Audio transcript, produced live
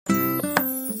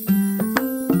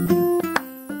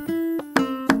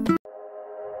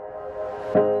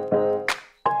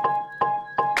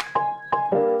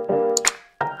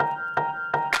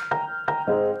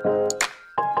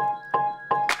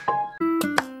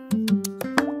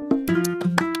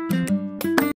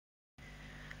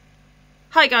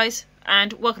Hi guys,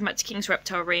 and welcome back to King's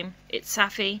Reptile Room. It's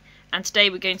Saffie, and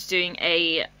today we're going to be doing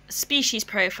a species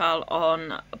profile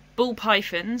on ball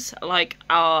pythons like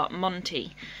our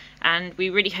Monty. And we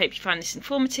really hope you find this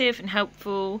informative and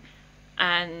helpful,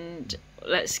 and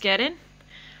let's get in.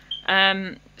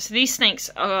 So these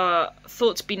snakes are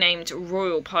thought to be named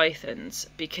royal pythons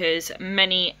because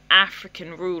many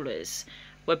African rulers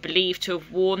were believed to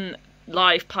have worn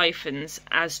live pythons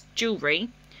as jewellery.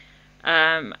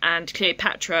 And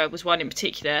Cleopatra was one in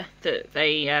particular that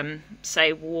they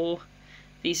say wore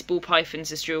these ball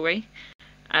pythons as jewellery.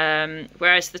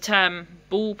 Whereas the term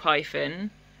ball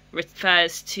python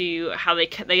refers to how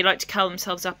they like to curl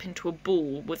themselves up into a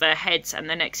ball with their heads and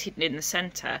their necks hidden in the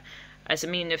centre as a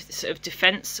means of sort of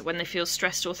defence when they feel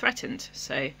stressed or threatened.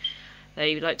 So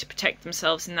they like to protect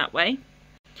themselves in that way.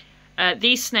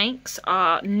 These snakes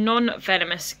are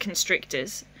non-venomous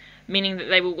constrictors, meaning that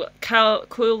they will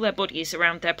coil their bodies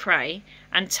around their prey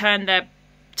and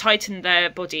tighten their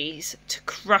bodies to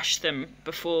crush them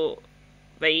before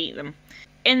they eat them.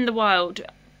 In the wild,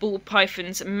 ball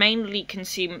pythons mainly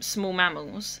consume small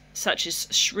mammals such as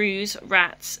shrews,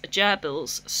 rats,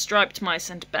 gerbils, striped mice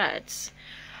and birds.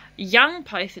 Young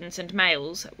pythons and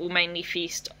males will mainly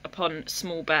feast upon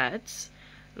small birds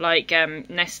like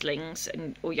nestlings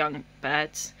or young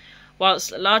birds,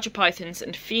 whilst larger pythons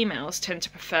and females tend to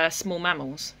prefer small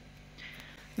mammals.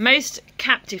 Most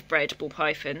captive bred ball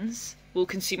pythons will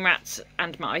consume rats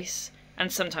and mice,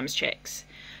 and sometimes chicks.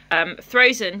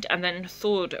 Frozen and then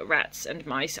thawed rats and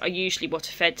mice are usually what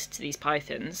are fed to these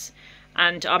pythons,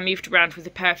 and are moved around with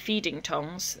a pair of feeding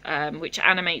tongs, which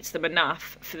animates them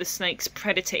enough for the snake's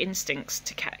predator instincts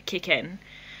to kick in.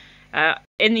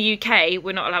 In the UK,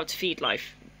 we're not allowed to feed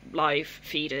live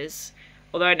feeders,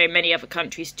 although I know many other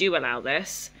countries do allow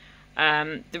this.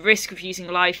 The risk of using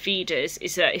live feeders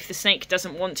is that if the snake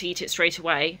doesn't want to eat it straight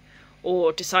away,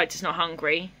 or decides it's not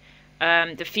hungry,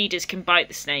 the feeders can bite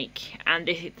the snake, and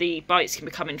the bites can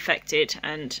become infected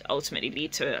and ultimately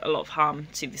lead to a lot of harm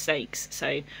to the snakes.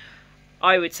 So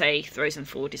I would say frozen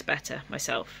forward is better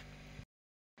myself.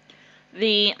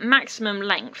 The maximum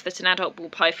length that an adult ball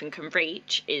python can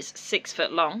reach is 6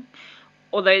 foot long,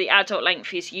 although the adult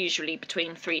length is usually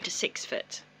between 3 to 6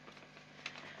 foot.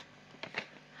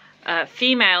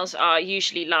 Females are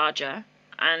usually larger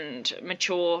and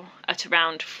mature at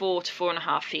around 4 to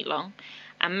 4.5 feet long,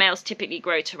 and males typically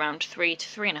grow to around 3 to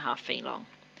 3.5 feet long.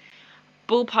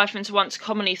 Ball pythons were once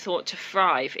commonly thought to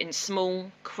thrive in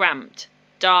small, cramped,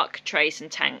 dark trays and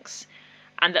tanks,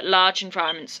 and that large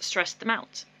environments stressed them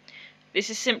out. This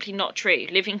is simply not true.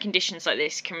 Living conditions like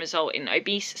this can result in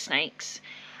obese snakes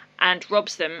and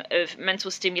robs them of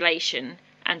mental stimulation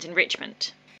and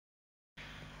enrichment.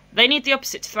 They need the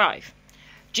opposite to thrive.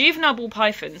 Juvenile ball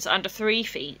pythons under 3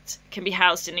 feet can be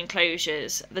housed in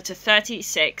enclosures that are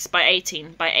 36 by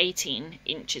 18 by 18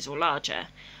 inches or larger,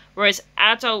 whereas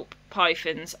adult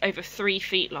pythons over 3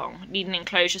 feet long need an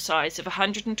enclosure size of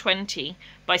 120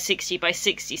 by 60 by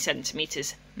 60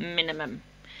 centimetres minimum,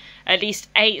 at least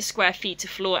 8 square feet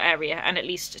of floor area, and at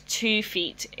least 2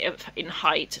 feet in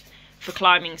height for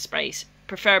climbing space,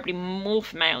 preferably more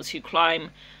for males who climb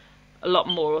a lot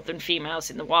more than females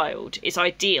in the wild, is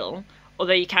ideal,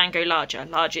 although you can go larger.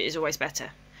 Larger is always better.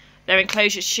 Their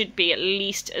enclosures should be at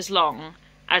least as long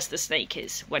as the snake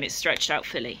is when it's stretched out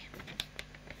fully.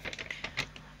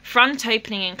 Front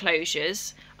opening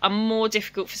enclosures are more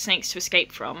difficult for snakes to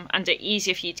escape from and are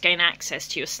easier for you to gain access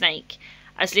to your snake,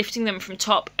 as lifting them from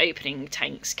top opening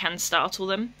tanks can startle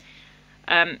them.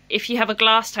 If you have a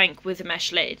glass tank with a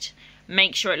mesh lid,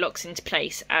 make sure it locks into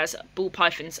place, as ball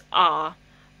pythons are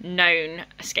known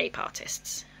escape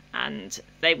artists and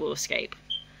they will escape.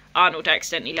 Arnold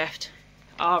accidentally left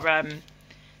the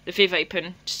viv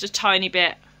open just a tiny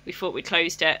bit. We thought we'd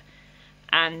closed it,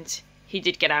 and he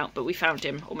did get out, but we found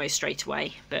him almost straight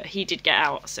away. But he did get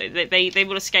out, so they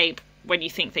will escape when you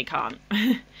think they can't.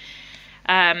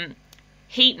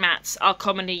 Heat mats are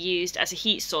commonly used as a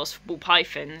heat source for ball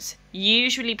pythons,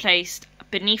 usually placed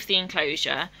beneath the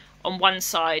enclosure on one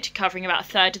side, covering about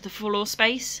 1/3 of the floor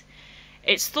space.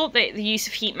 It's thought that the use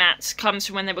of heat mats comes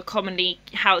from when they were commonly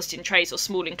housed in trays or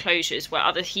small enclosures where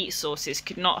other heat sources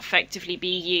could not effectively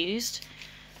be used.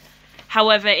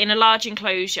 However, in a large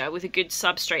enclosure with a good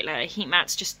substrate layer, heat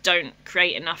mats just don't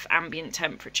create enough ambient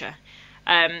temperature.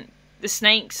 The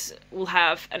snakes will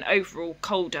have an overall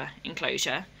colder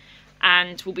enclosure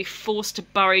and will be forced to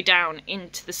burrow down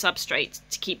into the substrate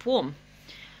to keep warm.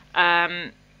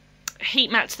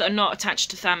 Heat mats that are not attached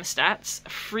to thermostats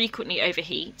frequently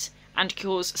overheat and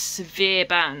cause severe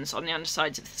burns on the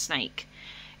undersides of the snake.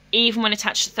 Even when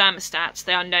attached to thermostats,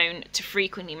 they are known to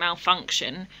frequently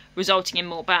malfunction, resulting in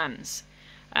more burns.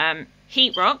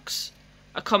 Heat rocks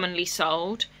are commonly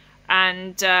sold,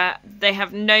 and they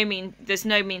have there's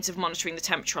no means of monitoring the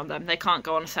temperature on them. They can't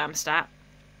go on a thermostat,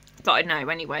 that I know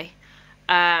anyway.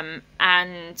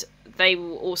 And they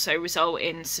will also result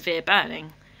in severe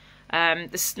burning.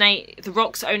 The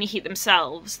rocks only heat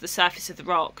themselves, the surface of the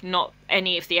rock, not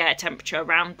any of the air temperature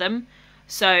around them.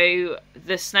 So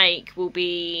the snake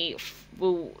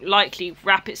will likely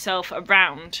wrap itself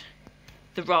around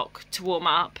the rock to warm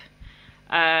up,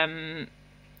 and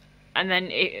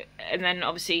then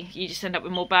obviously you just end up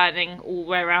with more burning all the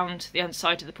way around the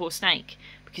underside of the poor snake,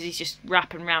 because he's just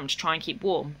wrapping around to try and keep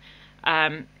warm.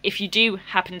 If you do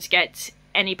happen to get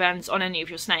any burns on any of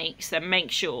your snakes, then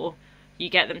make sure you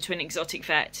get them to an exotic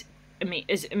vet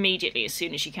immediately, as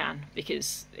soon as you can,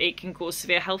 because it can cause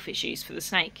severe health issues for the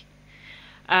snake.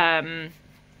 In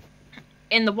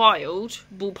the wild,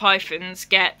 ball pythons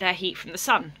get their heat from the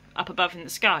sun up above in the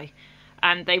sky,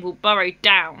 and they will burrow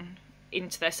down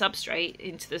into their substrate,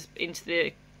 into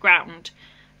the ground,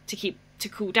 to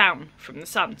cool down from the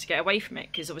sun, to get away from it,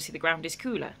 because obviously the ground is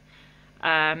cooler.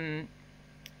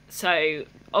 So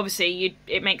obviously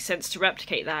it makes sense to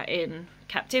replicate that in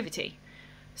captivity.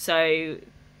 So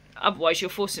otherwise you'll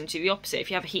force them to do the opposite.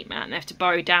 If you have a heat mat and they have to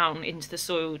burrow down into the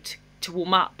soil to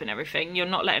warm up and everything, you're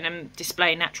not letting them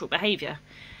display natural behaviour.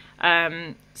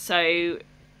 So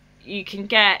you can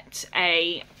get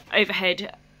a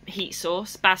overhead heat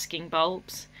source, basking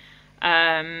bulbs,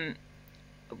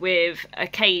 with a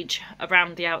cage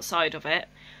around the outside of it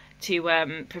to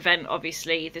prevent,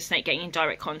 obviously, the snake getting in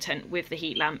direct contact with the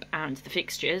heat lamp and the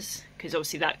fixtures, because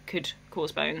obviously that could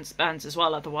cause burns as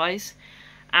well otherwise.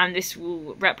 And this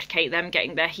will replicate them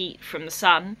getting their heat from the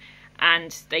sun,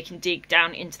 and they can dig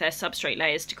down into their substrate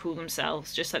layers to cool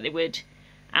themselves, just like they would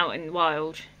out in the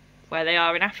wild where they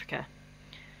are in Africa.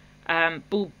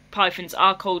 Ball pythons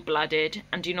are cold-blooded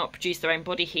and do not produce their own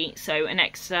body heat, so an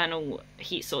external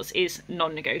heat source is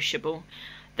non-negotiable.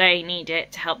 They need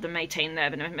it to help them maintain their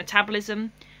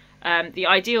metabolism. The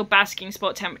ideal basking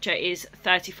spot temperature is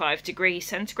 35 degrees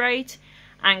centigrade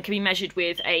and can be measured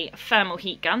with a thermal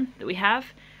heat gun that we have.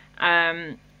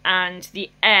 And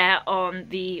the air on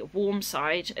the warm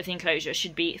side of the enclosure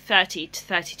should be 30 to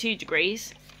 32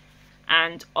 degrees,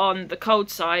 and on the cold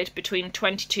side between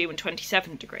 22 and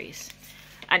 27 degrees.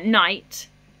 At night,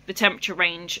 the temperature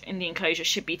range in the enclosure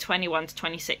should be 21 to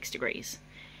 26 degrees.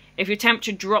 If your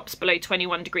temperature drops below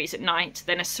 21 degrees at night,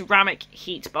 then a ceramic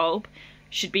heat bulb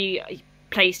should be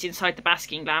placed inside the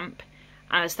basking lamp,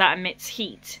 as that emits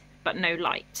heat but no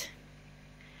light.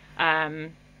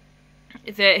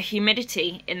 The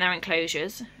humidity in their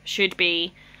enclosures should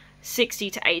be 60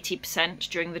 to 80%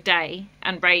 during the day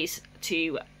and raise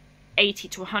to 80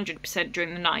 to 100%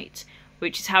 during the night,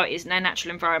 which is how it is in their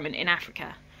natural environment in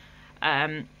Africa.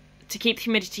 To keep the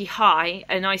humidity high,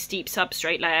 a nice deep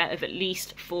substrate layer of at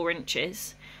least 4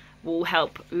 inches will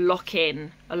help lock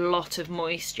in a lot of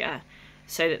moisture,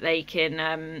 so that they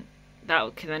can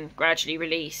that can then gradually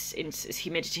release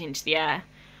humidity into the air.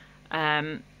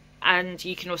 And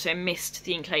you can also mist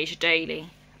the enclosure daily.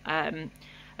 A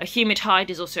humid hide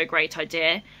is also a great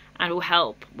idea and will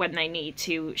help when they need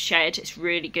to shed. It's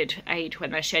really good aid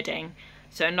when they're shedding.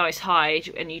 So a nice hide,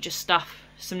 and you just stuff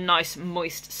some nice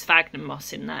moist sphagnum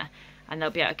moss in there, and they'll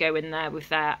be able to go in there with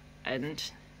that,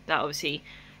 and that obviously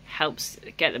helps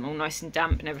get them all nice and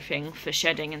damp and everything for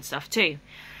shedding and stuff too.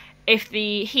 If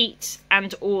the heat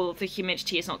and all the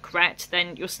humidity is not correct,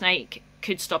 then your snake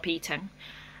could stop eating.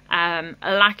 A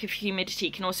lack of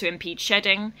humidity can also impede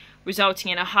shedding,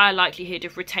 resulting in a higher likelihood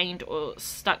of retained or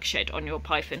stuck shed on your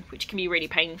python, which can be really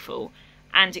painful,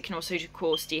 and it can also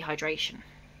cause dehydration.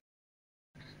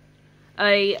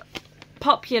 A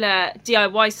popular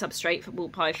DIY substrate for ball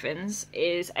pythons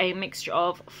is a mixture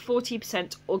of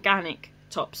 40% organic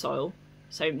topsoil,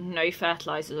 so no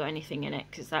fertilisers or anything in it,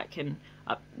 because that can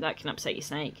upset your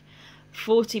snake,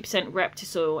 40%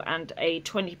 reptisoil and a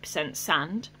 20%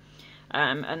 sand.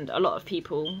 And a lot of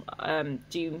people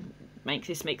do make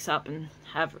this mix up and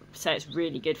say it's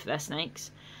really good for their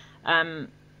snakes.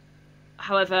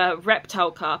 However,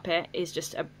 reptile carpet is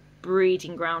just a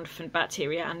breeding ground for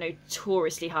bacteria and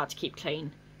notoriously hard to keep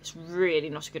clean. It's really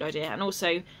not a good idea, and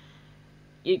also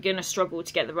you're going to struggle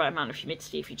to get the right amount of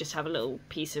humidity if you just have a little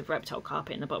piece of reptile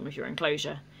carpet in the bottom of your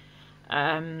enclosure.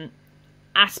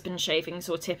 Aspen shavings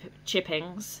or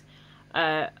chippings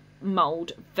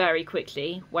mould very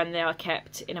quickly when they are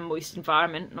kept in a moist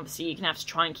environment, and obviously you're going to have to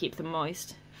try and keep them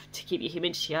moist to keep your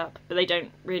humidity up, but they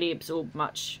don't really absorb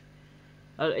much.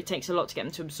 It takes a lot to get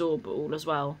them to absorb all as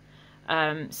well.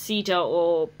 Cedar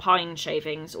or pine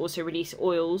shavings also release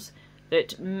oils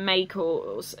that may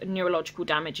cause neurological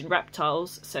damage in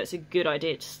reptiles, so it's a good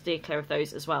idea to steer clear of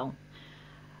those as well.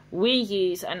 We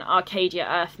use an Arcadia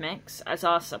earth mix as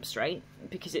our substrate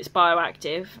because it's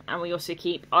bioactive, and we also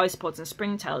keep isopods and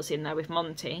springtails in there with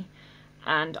Monty.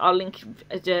 And I'll link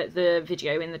the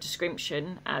video in the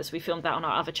description, as we filmed that on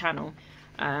our other channel,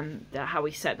 how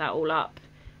we set that all up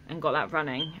and got that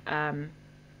running.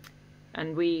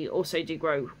 And we also do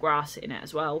grow grass in it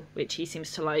as well, which he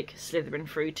seems to like slithering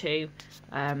through too.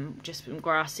 Just from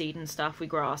grass seed and stuff we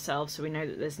grow ourselves, so we know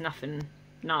that there's nothing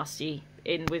nasty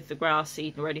in with the grass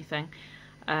seed or anything.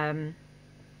 So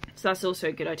that's also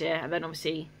a good idea. And then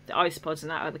obviously the isopods and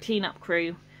that are the cleanup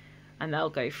crew, and they'll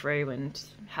go through and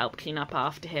help clean up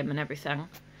after him and everything.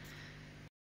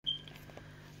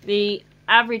 The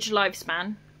average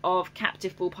lifespan of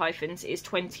captive ball pythons is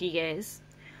 20 years,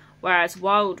 whereas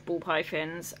wild ball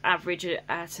pythons average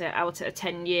out at a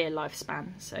 10-year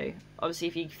lifespan. So obviously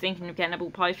if you're thinking of getting a ball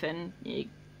python, you've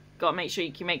got to make sure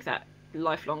you can make that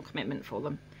lifelong commitment for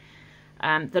them.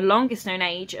 The longest known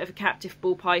age of a captive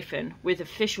ball python with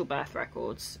official birth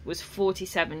records was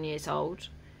 47 years old,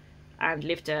 and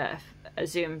lived at a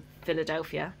zoo in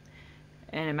Philadelphia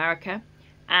in America.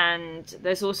 And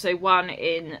there's also one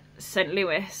in St.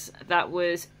 Louis that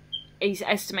he's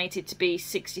estimated to be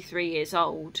 63 years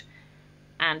old,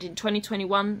 and in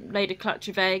 2021 laid a clutch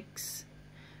of eggs,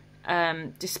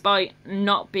 despite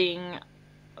not being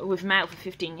with male for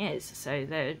 15 years. So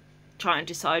they're trying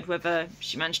to decide whether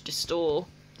she managed to store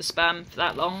the sperm for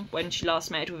that long when she last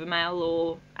mated with a male,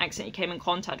 or accidentally came in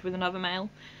contact with another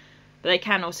male. But they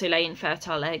can also lay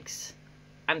infertile eggs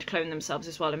and clone themselves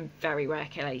as well in very rare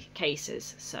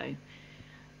cases, so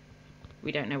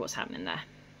we don't know what's happening there.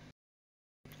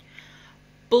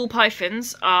 Ball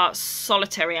pythons are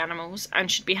solitary animals and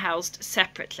should be housed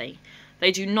separately.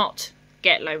 They do not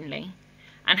get lonely,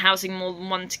 and housing more than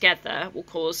one together will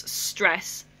cause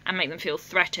stress and make them feel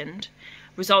threatened,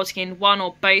 resulting in one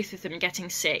or both of them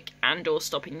getting sick and or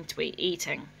stopping to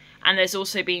eating. And there's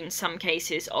also been some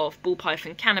cases of ball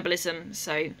python cannibalism,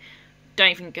 so don't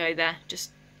even go there.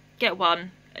 Just get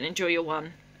one and enjoy your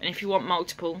one. And if you want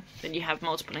multiple, then you have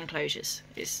multiple enclosures.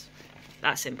 It's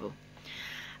that simple.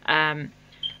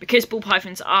 Because ball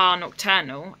pythons are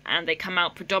nocturnal and they come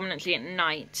out predominantly at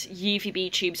night,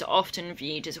 UVB tubes are often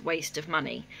viewed as a waste of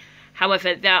money.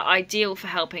 However, they're ideal for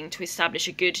helping to establish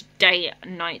a good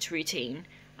day-night routine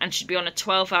and should be on a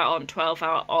 12-hour on,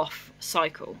 12-hour off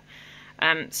cycle.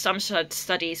 Some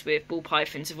studies with ball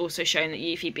pythons have also shown that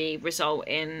UVB result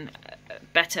in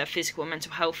better physical and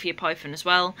mental health for your python as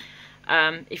well.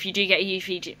 If you do get a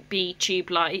UVB tube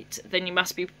light, then you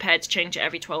must be prepared to change it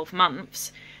every 12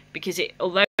 months, because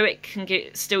although it can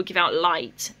still give out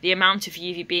light, the amount of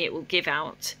UVB it will give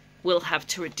out will have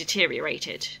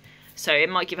deteriorated. So it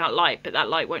might give out light, but that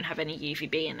light won't have any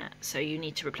UVB in it, so you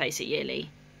need to replace it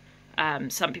yearly.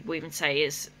 Some people even say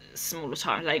is smaller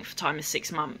length of time is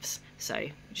 6 months. So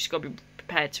you just got to be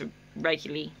prepared to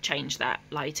regularly change that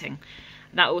lighting.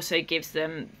 That also gives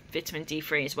them vitamin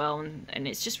D3 as well, and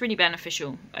it's just really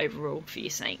beneficial overall for your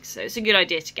snakes. So it's a good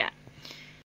idea to get.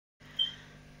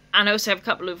 And I also have a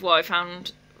couple of what I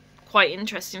found quite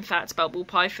interesting facts about ball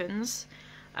pythons.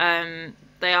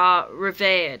 They are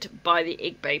revered by the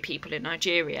Igbo people in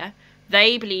Nigeria.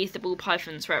 They believe the ball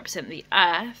pythons represent the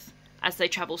earth, as they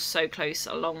travel so close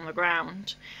along the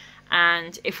ground.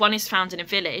 And if one is found in a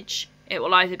village, it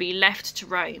will either be left to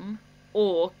roam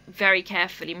or very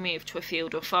carefully moved to a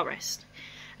field or forest.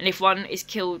 And if one is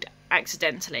killed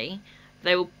accidentally,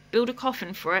 they will build a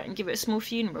coffin for it and give it a small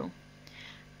funeral.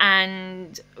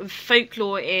 And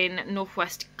folklore in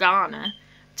northwest Ghana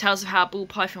tells of how a ball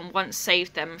python once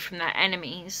saved them from their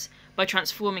enemies by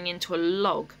transforming into a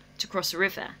log to cross a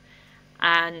river.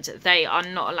 And they are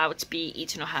not allowed to be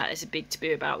eaten or hurt. There's a big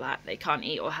taboo about that. They can't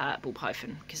eat or hurt ball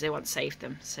python because they once saved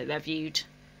them. So they're viewed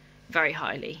very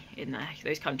highly in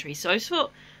those countries. So I just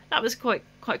thought that was quite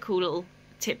cool little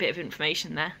tidbit of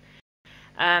information there.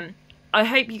 I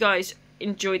hope you guys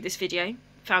enjoyed this video,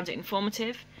 found it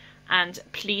informative, and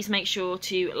please make sure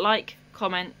to like,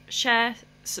 comment, share,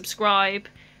 subscribe,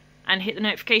 and hit the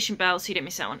notification bell so you don't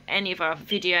miss out on any of our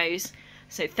videos.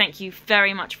 So thank you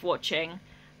very much for watching,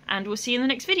 and we'll see you in the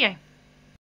next video.